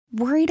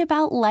Worried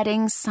about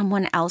letting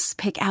someone else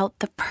pick out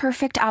the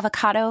perfect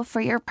avocado for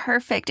your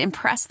perfect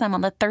impress them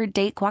on the third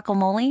date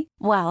guacamole?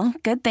 Well,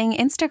 good thing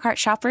Instacart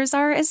shoppers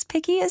are as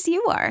picky as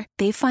you are.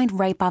 They find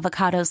ripe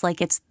avocados like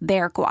it's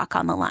their guac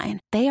on the line.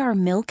 They are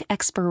milk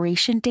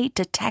expiration date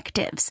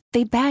detectives.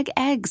 They bag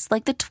eggs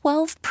like the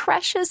 12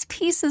 precious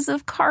pieces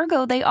of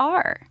cargo they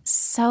are.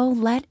 So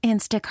let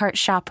Instacart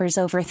shoppers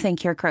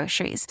overthink your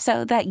groceries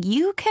so that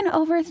you can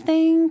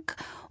overthink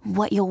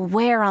what you'll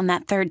wear on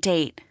that third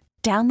date.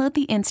 Download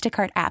the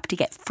Instacart app to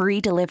get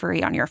free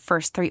delivery on your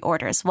first 3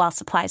 orders while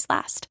supplies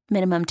last.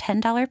 Minimum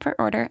 $10 per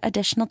order.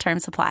 Additional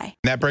terms apply.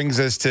 That brings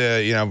us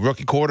to,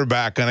 rookie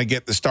quarterback going to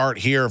get the start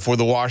here for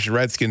the Washington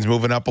Redskins,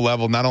 moving up a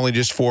level, not only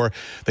just for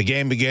the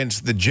game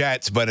against the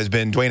Jets, but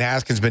Dwayne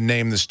Haskins been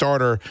named the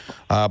starter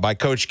by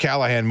Coach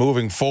Callahan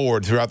moving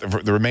forward throughout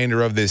the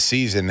remainder of this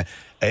season.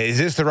 Is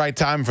this the right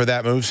time for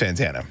that move,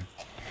 Santana?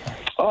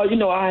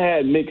 I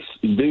had mixed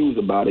views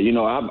about it.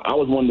 I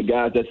was one of the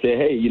guys that said,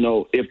 hey,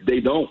 if they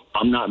don't,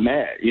 I'm not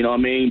mad. You know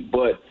what I mean?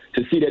 But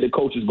to see that the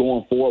coach is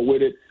going forward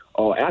with it,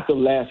 after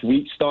last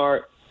week's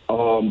start,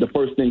 the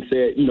first thing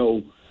said,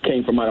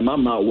 came from out of my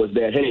mouth was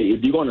that, hey,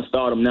 if you're going to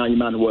start him now, you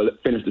might as well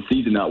finish the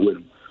season out with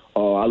him.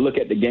 I look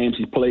at the games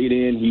he's played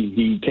in.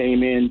 He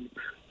came in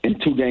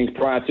 2 games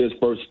prior to his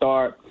first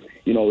start.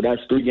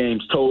 That's 3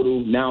 games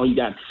total. Now he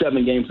got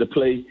 7 games to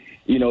play.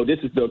 This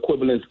is the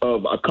equivalent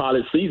of a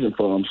college season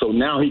for him. So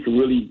now they can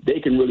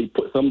really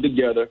put something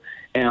together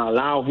and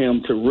allow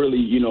him to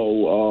really,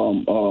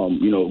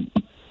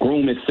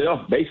 groom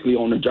himself basically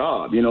on the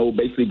job,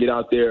 basically get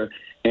out there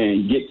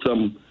and get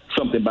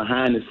something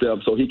behind himself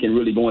so he can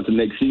really go into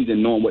next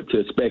season knowing what to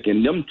expect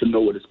and them to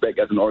know what to expect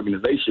as an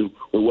organization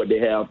with what they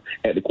have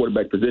at the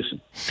quarterback position.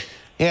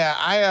 Yeah,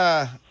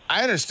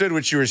 I understood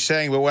what you were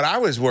saying, but what I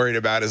was worried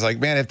about is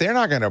if they're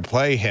not going to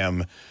play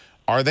him,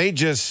 are they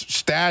just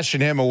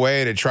stashing him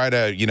away to try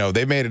to,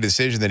 they made a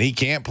decision that he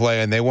can't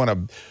play and they want a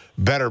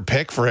better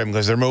pick for him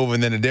because they're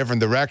moving in a different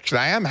direction?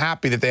 I am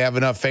happy that they have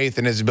enough faith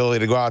in his ability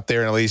to go out there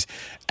and at least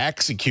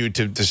execute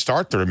to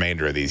start the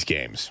remainder of these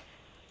games.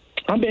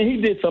 I mean,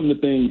 he did some of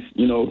the things,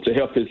 to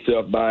help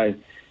himself by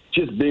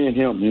just being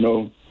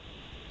him,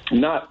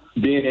 not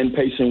being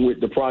impatient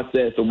with the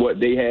process of what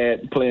they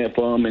had planned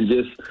for him. And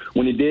just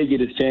when he did get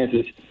his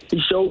chances, he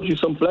showed you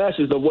some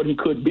flashes of what he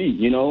could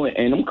be,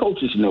 and them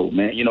coaches know,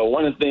 man.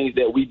 One of the things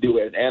that we do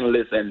as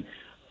analysts and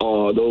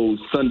those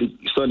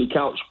Sunday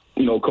couch,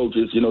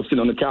 coaches, sitting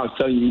on the couch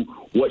telling you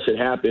what should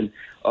happen,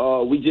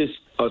 we just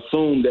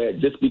assume that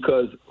just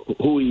because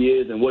who he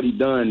is and what he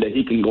done, that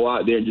he can go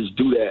out there and just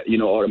do that,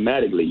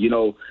 automatically.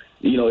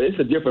 It's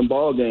a different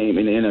ball game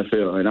in the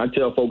NFL. And I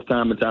tell folks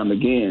time and time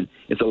again,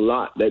 it's a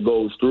lot that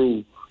goes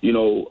through,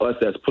 us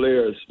as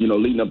players,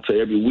 leading up to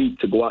every week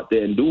to go out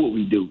there and do what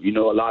we do. A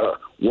lot of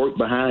work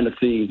behind the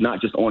scenes,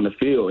 not just on the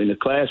field, in the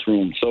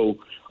classroom. So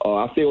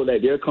I feel that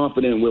they're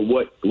confident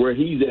with where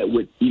he's at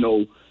with,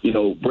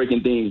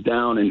 breaking things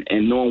down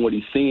and knowing what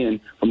he's seeing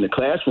from the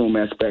classroom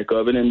aspect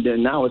of it. And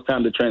then now it's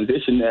time to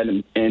transition that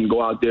and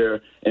go out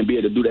there and be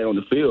able to do that on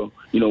the field,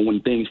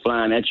 when things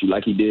flying at you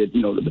like he did,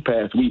 the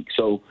past week.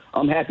 So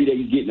I'm happy that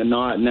he's getting a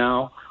nod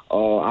now.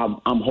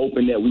 I'm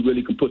hoping that we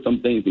really can put some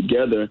things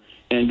together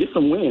and get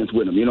some wins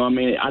with him.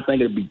 I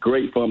think it'd be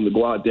great for him to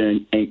go out there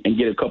and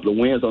get a couple of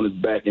wins on his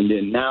back. And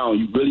then now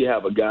you really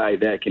have a guy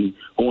that can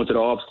go into the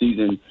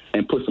offseason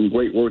and put some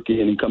great work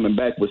in and coming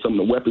back with some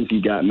of the weapons he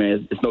got,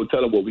 man. It's no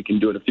telling what we can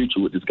do in the future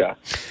with this guy.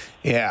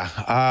 Yeah.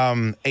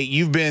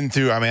 You've been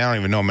through, I don't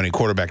even know how many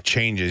quarterback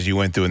changes you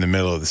went through in the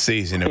middle of the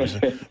season. It was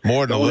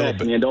more than a little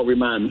bit. Man, don't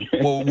remind me.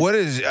 Well, what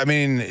is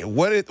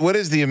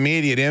the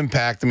immediate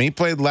impact? He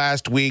played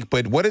last week,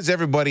 but what does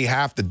everybody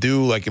have to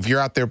do? Like, if you're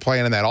out there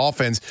playing in that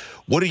offense,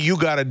 what do you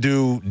got to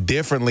do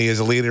differently as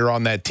a leader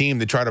on that team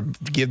to try to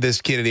give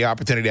this kid the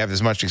opportunity to have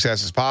as much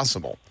success as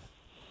possible?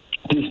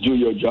 Just do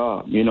your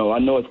job. I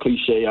know it's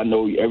cliche. I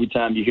know every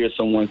time you hear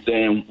someone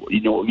saying,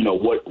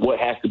 what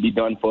has to be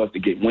done for us to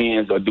get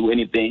wins or do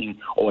anything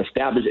or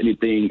establish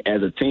anything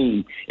as a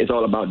team, it's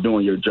all about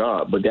doing your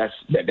job. But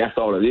that's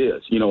all it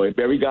is. If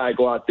every guy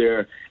go out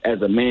there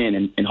as a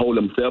man and hold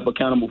himself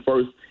accountable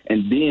first,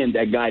 and then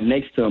that guy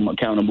next to him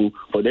accountable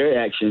for their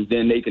actions,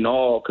 then they can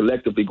all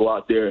collectively go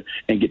out there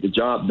and get the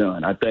job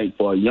done. I think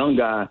for a young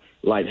guy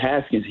like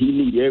Haskins, he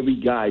needs every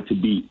guy to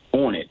be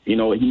on it. He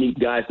needs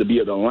guys to be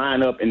able to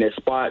line up in their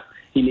spot.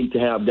 He needs to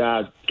have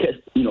guys catch,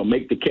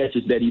 make the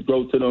catches that he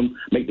throws to them,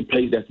 make the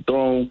plays that's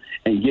thrown,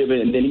 and give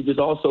it. And then he just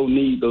also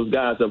needs those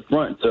guys up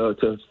front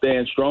to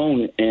stand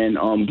strong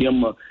and give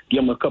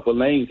him a couple of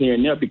lanes here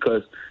and there,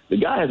 because the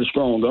guy has a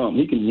strong arm.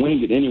 He can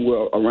wing it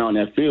anywhere around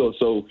that field.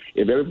 So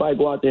if everybody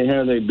go out there and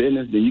handle their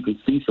business, then you can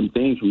see some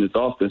things from this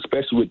offense,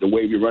 especially with the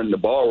way we're running the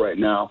ball right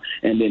now.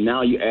 And then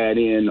now you add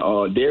in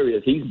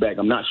Darius. He's back.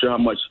 I'm not sure how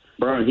much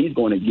burn he's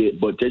going to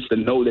get, but just to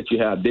know that you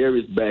have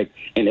Darius back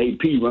and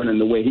AP running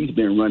the way he's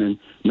been running,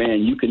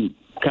 man, you can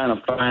kind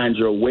of find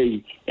your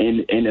way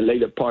in the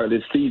later part of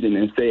this season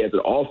and say, as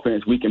an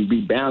offense, we can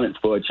be balanced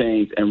for a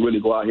change and really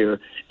go out here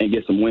and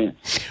get some wins.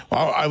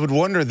 Well, I would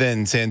wonder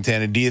then,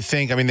 Santana, do you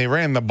think, I mean, they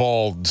ran the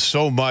ball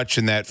so much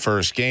in that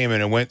first game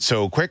and it went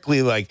so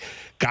quickly, like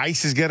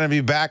Geis is going to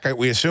be back.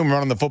 We assume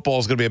running the football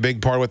is going to be a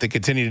big part of what they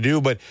continue to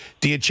do, but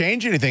do you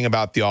change anything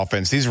about the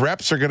offense? These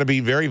reps are going to be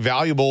very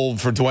valuable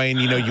for Dwayne.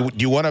 You know,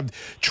 you want to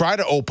try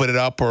to open it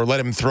up or let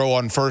him throw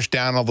on first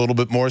down a little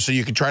bit more so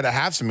you can try to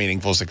have some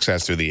meaningful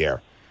success through the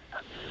air.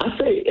 I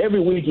say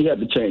every week you have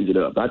to change it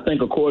up. I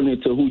think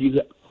according to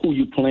who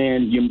you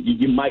plan,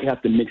 you might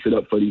have to mix it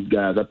up for these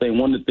guys. I think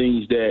one of the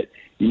things that,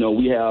 you know,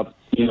 we have,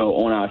 you know,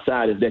 on our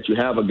side is that you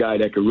have a guy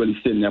that can really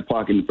sit in that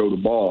pocket and throw the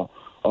ball.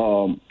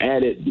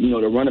 Added, you know,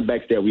 the running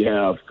backs that we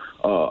have,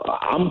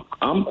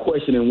 I'm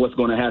questioning what's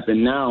going to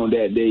happen now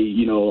that they,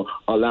 you know,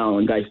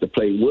 allowing guys to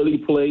play. Will he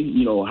play?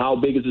 You know, how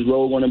big is his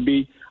role going to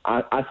be?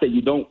 I say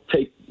you don't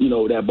take, you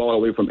know, that ball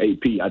away from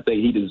AP. I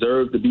think he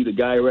deserves to be the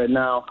guy right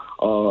now,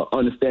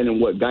 understanding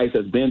what Geis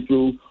has been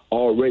through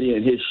already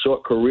in his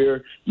short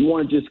career. You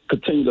want to just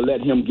continue to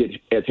let him get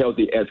as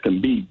healthy as can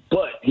be,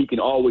 but he can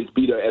always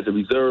be there as a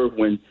reserve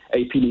when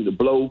AP needs a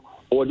blow,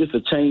 or just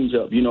a change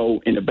up, you know,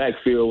 in the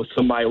backfield with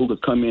somebody who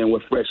could come in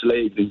with fresh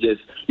legs and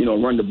just, you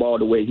know, run the ball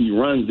the way he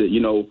runs it,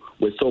 you know,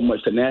 with so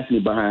much tenacity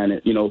behind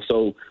it, you know.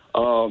 So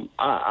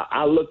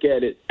I look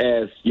at it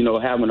as, you know,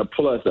 having a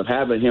plus of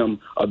having him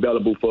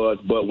available for us.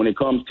 But when it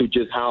comes to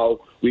just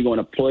how we're going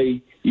to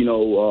play, you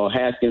know,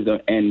 Haskins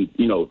and,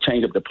 you know,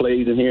 change up the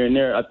plays in here and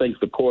there, I think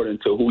it's according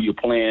to who you're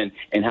playing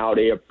and how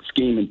they're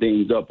scheming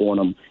things up on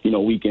them, you know,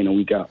 week in and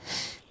week out.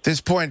 At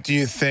this point, do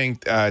you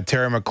think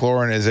Terry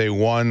McLaurin is a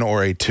 1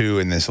 or a 2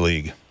 in this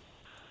league?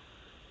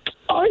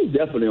 Oh, he's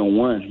definitely a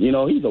 1. You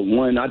know, he's a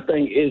 1. I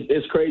think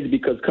it's crazy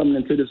because coming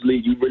into this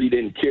league, you really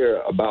didn't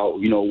care about,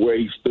 you know, where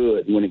he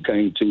stood when it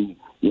came to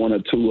 1 or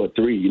 2 or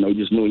 3. You know,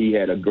 you just knew he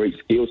had a great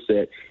skill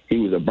set. He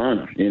was a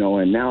burner, you know,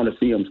 and now to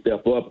see him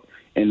step up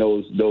in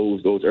those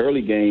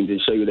early games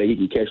and show you that he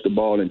can catch the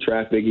ball in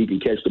traffic, he can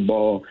catch the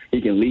ball, he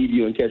can leave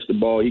you and catch the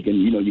ball, he can,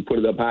 you know, you put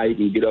it up high, he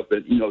can get up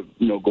and, you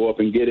know, go up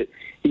and get it.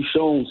 He's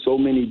shown so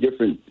many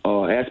different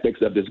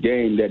aspects of this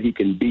game that he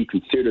can be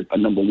considered a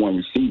number 1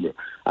 receiver.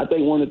 I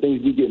think one of the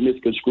things we get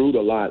misconstrued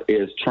a lot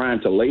is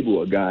trying to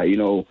label a guy, you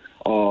know.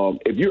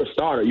 If you're a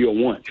starter, you're a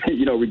 1,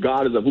 you know,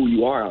 regardless of who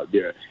you are out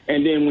there.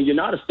 And then when you're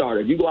not a starter,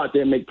 if you go out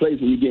there and make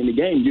plays when you get in the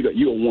game,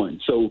 you're a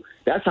 1. So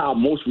that's how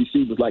most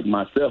receivers like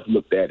myself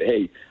looked at it.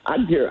 Hey,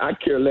 I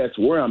care less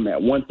where I'm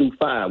at, 1 through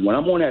 5. When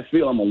I'm on that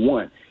field, I'm a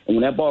 1. And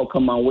when that ball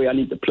come my way, I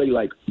need to play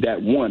like that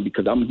 1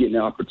 because I'm getting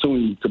an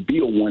opportunity to be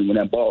a 1 when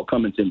that ball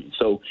coming to me.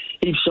 So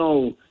he's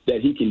shown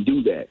that he can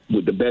do that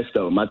with the best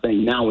of them. I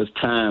think now it's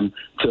time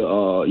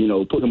to, you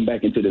know, put him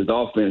back into this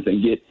offense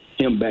and get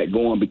him back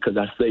going because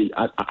I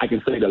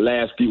can say the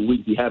last few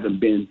weeks he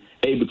haven't been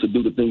able to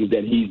do the things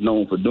that he's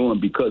known for doing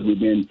because we've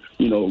been,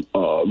 you know,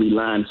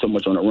 relying so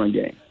much on the run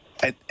game.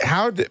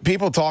 How do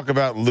people talk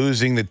about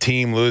losing the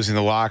team, losing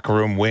the locker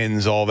room,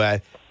 wins, all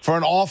that? For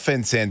an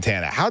offense,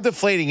 Santana, how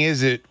deflating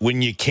is it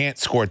when you can't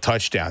score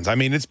touchdowns? I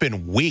mean, it's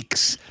been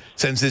weeks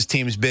since this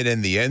team's been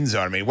in the end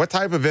zone. I mean, what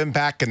type of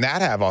impact can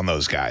that have on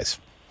those guys?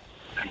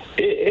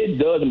 It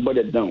doesn't, but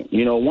it don't.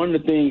 You know, one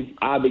of the things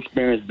I've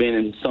experienced being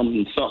in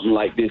something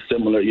like this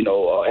similar, you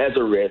know, as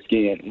a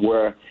Redskin,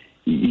 where,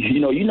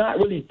 you know, you're not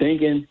really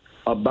thinking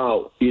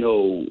about, you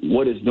know,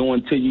 what it's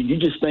doing to you. You're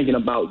just thinking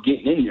about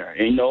getting in there,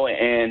 you know,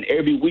 and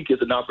every week is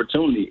an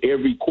opportunity.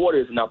 Every quarter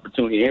is an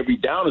opportunity. Every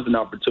down is an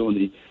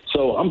opportunity.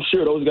 So I'm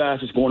sure those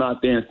guys just going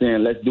out there and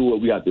saying, let's do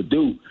what we have to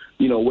do.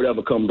 You know,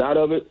 whatever comes out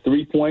of it,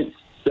 3 points,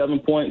 7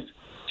 points,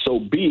 so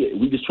be it.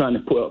 We're just trying to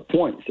put up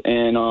points.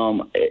 And,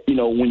 you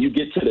know, when you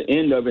get to the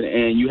end of it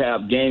and you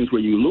have games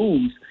where you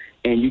lose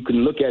and you can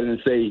look at it and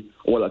say,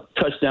 well, a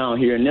touchdown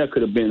here and there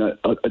could have been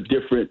a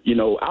different, you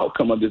know,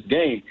 outcome of this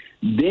game,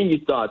 then you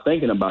start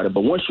thinking about it.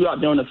 But once you're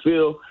out there on the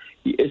field,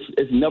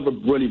 it's never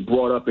really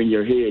brought up in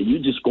your head.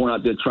 You're just going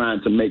out there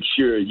trying to make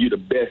sure you're the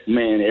best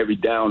man every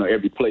down or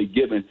every play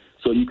given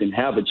so you can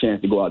have a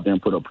chance to go out there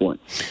and put up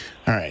points.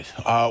 All right.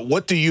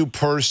 What do you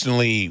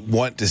personally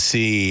want to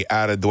see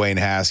out of Dwayne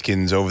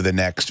Haskins over the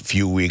next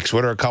few weeks?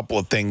 What are a couple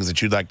of things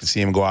that you'd like to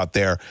see him go out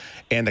there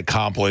and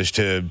accomplish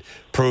to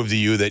prove to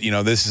you that, you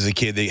know, this is a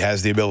kid that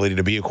has the ability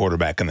to be a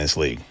quarterback in this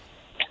league?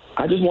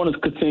 I just want to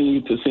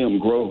continue to see him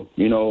grow.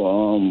 You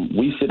know,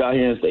 we sit out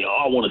here and say,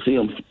 oh, I want to see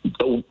him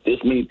throw this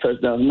many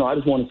touchdowns. No, I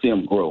just want to see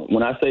him grow.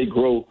 When I say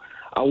grow,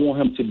 I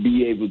want him to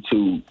be able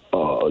to,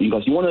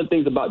 because one of the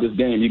things about this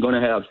game, you're going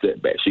to have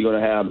setbacks. You're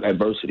going to have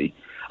adversity.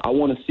 I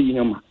want to see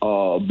him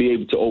be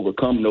able to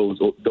overcome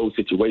those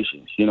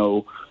situations, you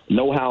know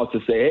how to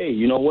say, hey,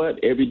 you know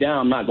what, every down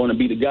I'm not going to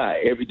be the guy.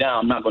 Every down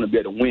I'm not going to be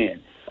able to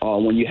win.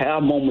 When you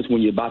have moments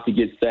when you're about to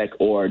get sacked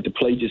or the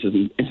play just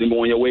isn't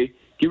going your way,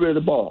 get rid of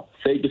the ball.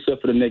 Save yourself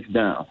for the next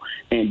down.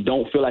 And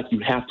don't feel like you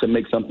have to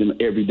make something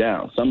every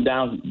down. Some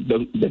downs,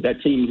 that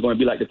team is going to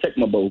be like the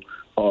Tecmo Bowl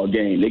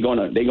game. They're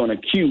gonna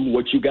cue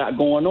what you got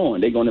going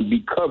on. They're going to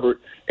be covered.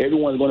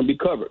 Everyone's going to be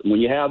covered. When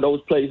you have those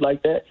plays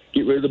like that,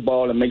 get rid of the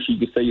ball and make sure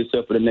you can save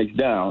yourself for the next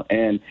down.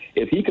 And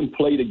if he can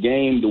play the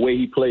game the way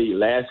he played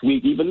last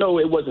week, even though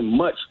it wasn't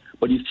much,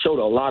 but he showed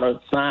a lot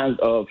of signs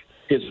of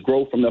his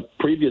growth from the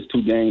previous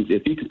 2 games.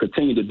 If he can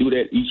continue to do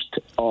that each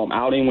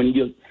outing when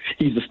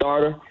he's the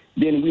starter,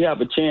 then we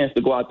have a chance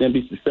to go out there and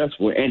be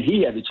successful, and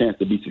he has a chance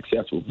to be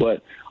successful.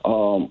 But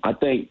I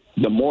think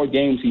the more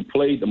games he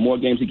plays, the more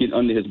games he gets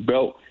under his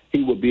belt,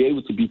 he will be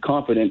able to be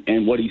confident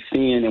in what he's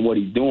seeing and what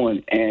he's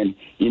doing. And,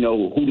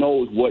 who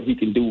knows what he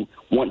can do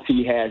once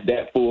he has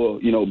that full,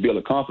 bill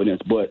of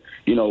confidence. But,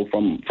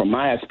 from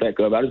my aspect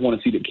of it, I just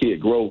want to see the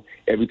kid grow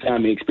every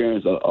time he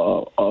experiences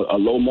a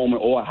low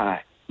moment or a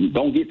high.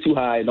 Don't get too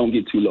high, don't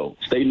get too low.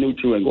 Stay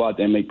neutral and go out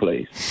there and make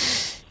plays.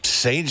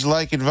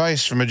 Sage-like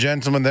advice from a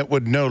gentleman that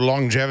would know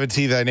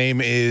longevity. That name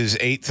is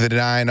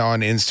 8th9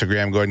 on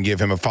Instagram. Go ahead and give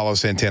him a follow.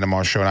 Santana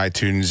Moss Show on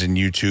iTunes and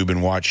YouTube,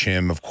 and watch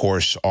him, of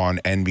course, on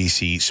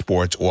NBC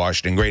Sports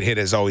Washington. Great hit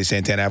as always,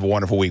 Santana. Have a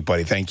wonderful week,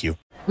 buddy. Thank you.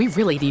 We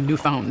really need new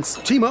phones.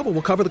 T-Mobile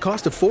will cover the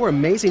cost of 4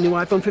 amazing new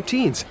iPhone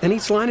 15s, and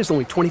each line is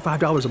only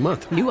 $25 a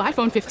month. New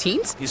iPhone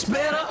 15s? It's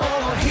better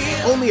over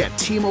here. Only at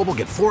T-Mobile,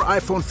 get 4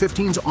 iPhone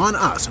 15s on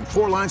us and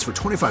 4 lines for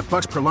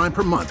 $25 per line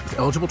per month with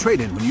eligible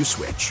trade-in when you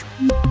switch.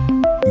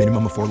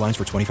 Minimum of 4 lines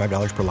for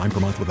 $25 per line per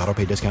month with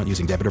autopay discount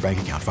using debit or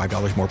bank account.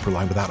 $5 more per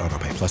line without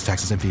autopay, plus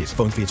taxes and fees.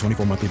 Phone fee at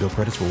 24 monthly bill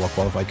credits for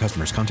well-qualified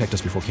customers. Contact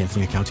us before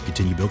canceling account to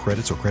continue bill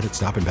credits or credit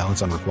stop and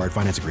balance on required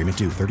finance agreement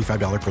due.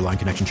 $35 per line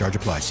connection charge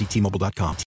applies. See T-Mobile.com.